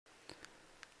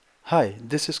Hi,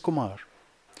 this is Kumar.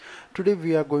 Today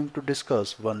we are going to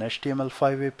discuss one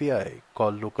HTML5 API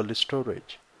called local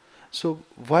storage. So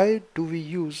why do we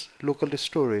use local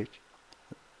storage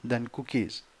than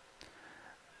cookies?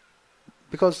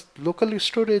 Because local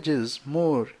storage is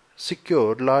more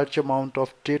secure, large amount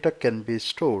of data can be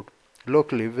stored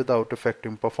locally without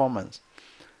affecting performance.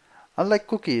 Unlike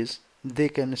cookies, they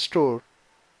can store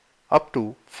up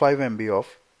to 5 MB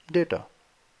of data.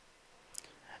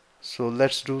 So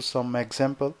let's do some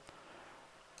example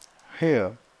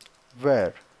here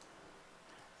where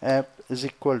app is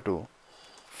equal to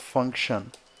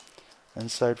function.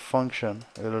 Inside function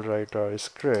we'll write our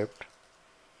script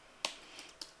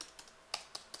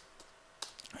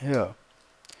here.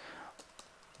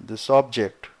 This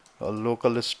object, a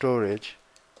local storage,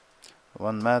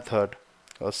 one method,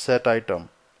 a set item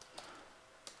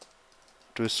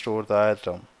to store the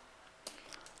item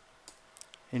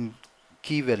in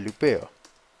key value pair.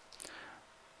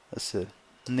 Let's say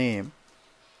name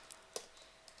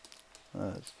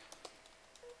as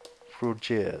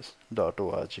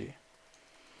fruitjs.org,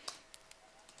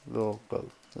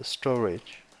 local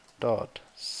storage dot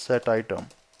set item,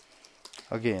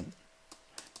 again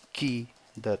key,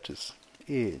 that is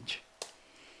age,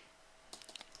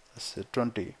 let's say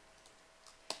 20,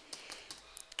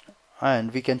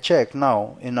 and we can check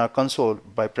now in our console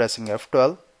by pressing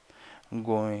F12,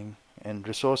 going in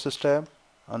resources tab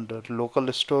under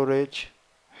local storage.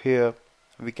 Here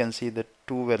we can see that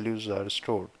two values are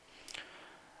stored,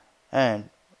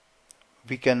 and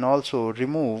we can also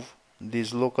remove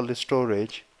these local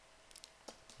storage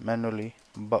manually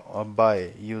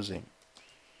by using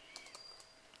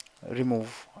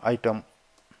remove item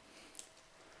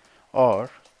or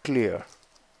clear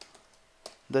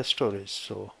the storage.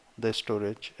 So the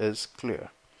storage is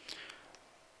clear.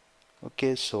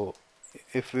 Okay, so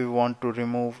if we want to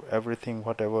remove everything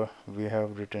whatever we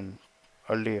have written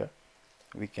earlier,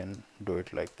 we can do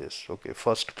it like this. Okay,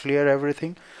 first clear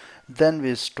everything, then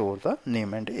we store the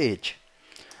name and age.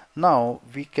 Now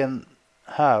we can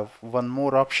have one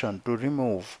more option to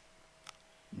remove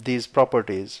these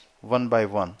properties one by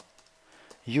one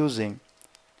using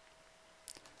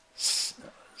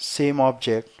same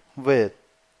object with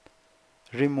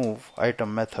remove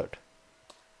item method.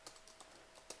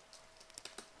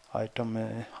 Item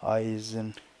I is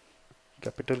in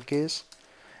capital case,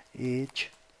 age,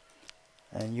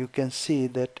 and you can see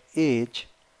that age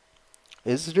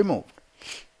is removed.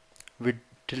 We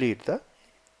delete the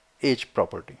age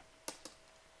property,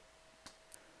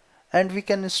 and we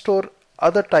can store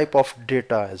other type of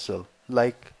data as well,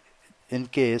 like in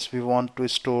case we want to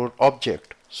store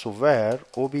object, so where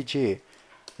obj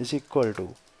is equal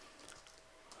to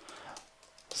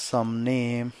some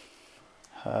name,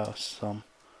 some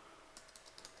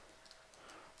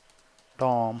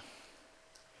Tom,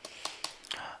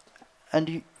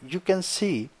 and you can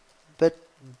see that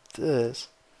this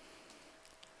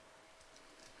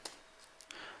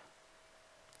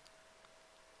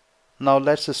now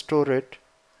let's store it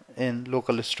in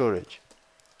local storage.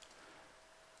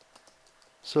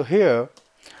 So here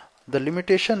the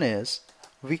limitation is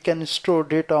we can store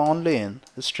data only in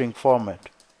string format,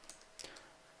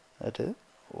 that is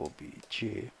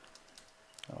obj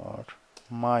or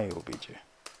my obj.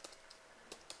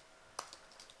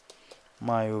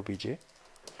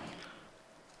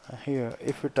 Here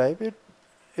if we type it,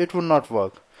 it will not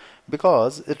work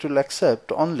because it will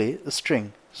accept only a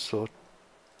string. So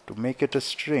to make it a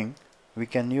string, we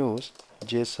can use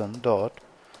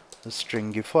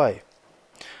json.stringify,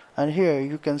 and here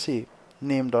you can see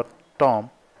name.tom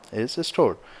is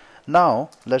stored. Now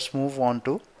let's move on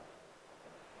to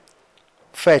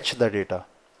fetch the data.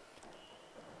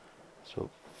 So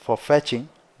for fetching,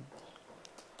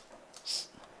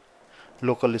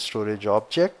 local storage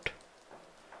object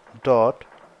dot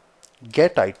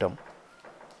get item,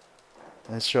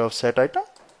 instead of set item,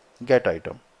 get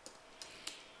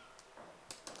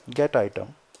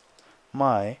item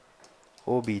my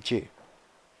obj,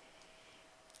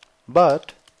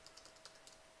 but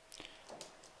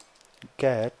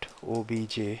get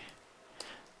obj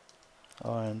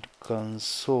and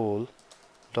console.log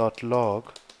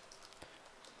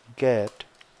get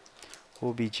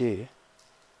obj,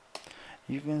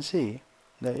 you can see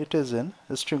that it is in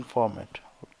a string format.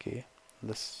 Okay,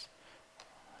 let's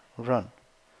run.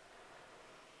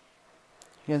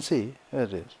 You can see here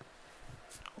it is.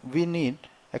 We need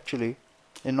actually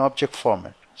in object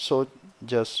format, so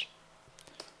just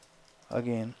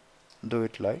again do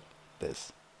it like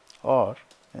this, or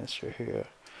instead here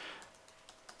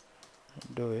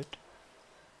do it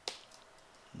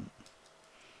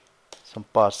some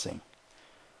parsing,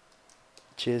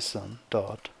 json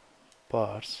dot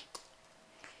parse,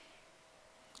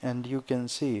 and you can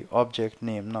see object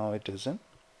name now it is in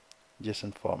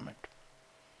JSON format.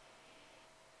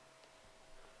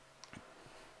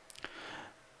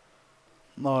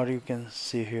 Or you can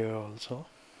see here also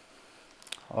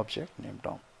object name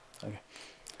down. Okay,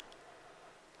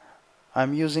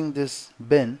 I'm using this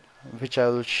bin which I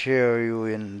will share you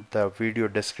in the video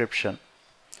description.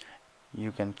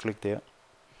 You can click there,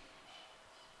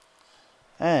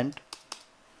 and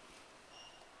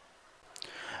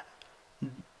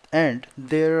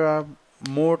there are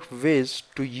more ways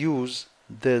to use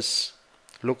this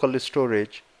local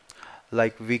storage,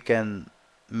 like we can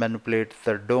manipulate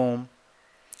the DOM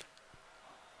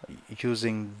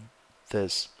using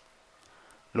this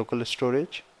local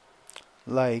storage.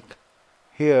 Like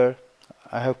here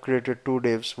I have created two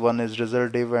divs, one is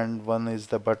result div and one is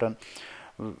the button,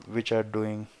 which are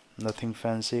doing nothing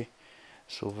fancy.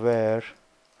 So where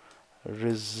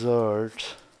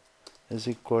result is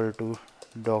equal to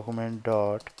document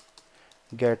dot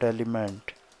get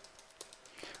element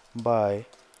by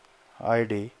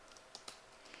id,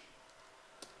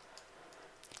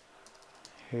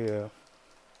 here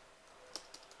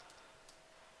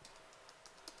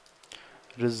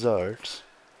results,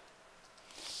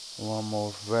 one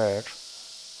more where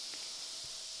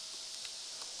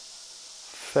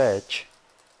fetch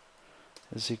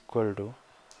is equal to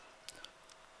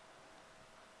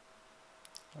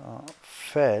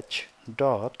fetch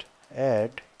dot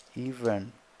add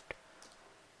event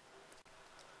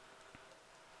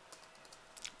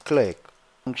click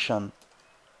function,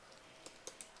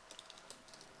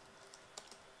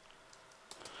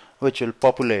 which will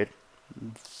populate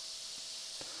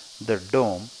the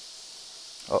DOM.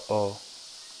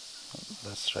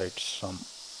 Let's write some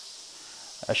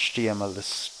HTML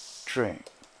string,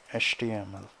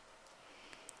 HTML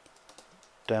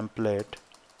template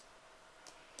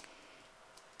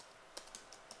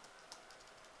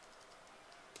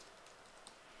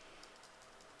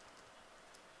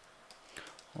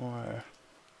where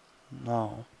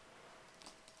now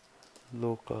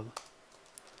local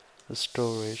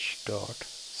storage dot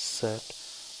set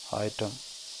item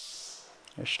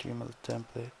HTML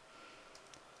template.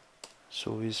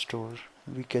 So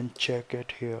we can check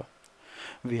it here.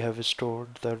 We have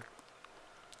stored the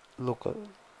local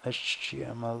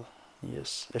HTML,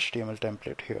 yes, HTML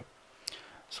template here.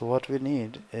 So what we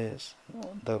need is,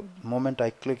 the moment I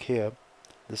click here,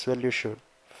 this value should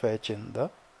fetch in the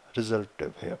result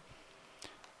div here.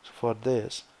 So for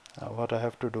this, what I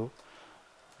have to do,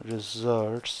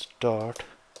 results dot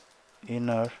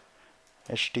inner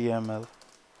HTML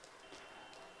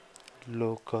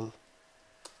local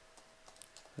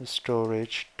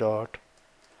storage dot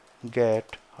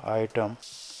get item.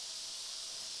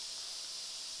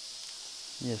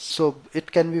 Yes, so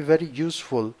it can be very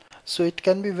useful. So it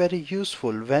can be very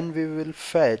useful when we will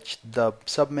fetch the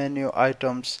submenu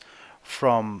items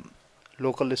from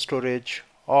local storage,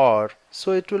 or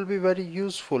so it will be very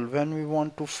useful when we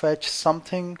want to fetch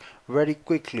something very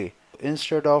quickly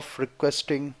instead of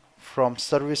requesting from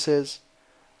services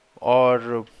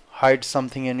or hide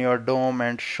something in your DOM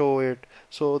and show it.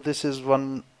 So this is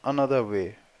one another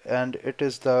way, and it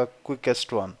is the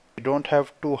quickest one. We don't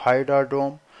have to hide our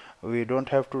DOM. We don't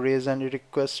have to raise any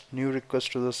new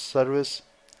request to the service,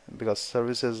 because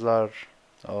services are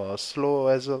slow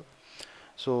as well.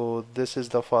 So this is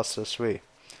the fastest way,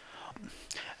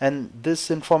 and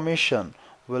this information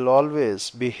will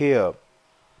always be here.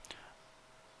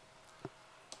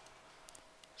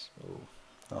 So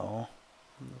now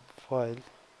the file,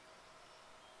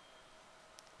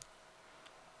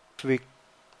 if we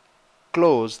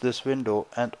close this window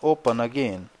and open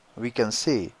again, we can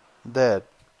see that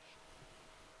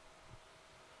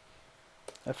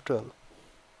F12,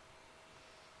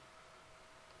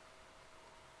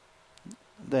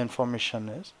 the information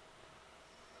is.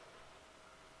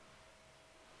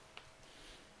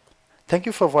 Thank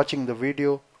you for watching the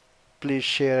video. Please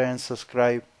share and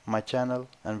subscribe my channel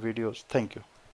and videos. Thank you.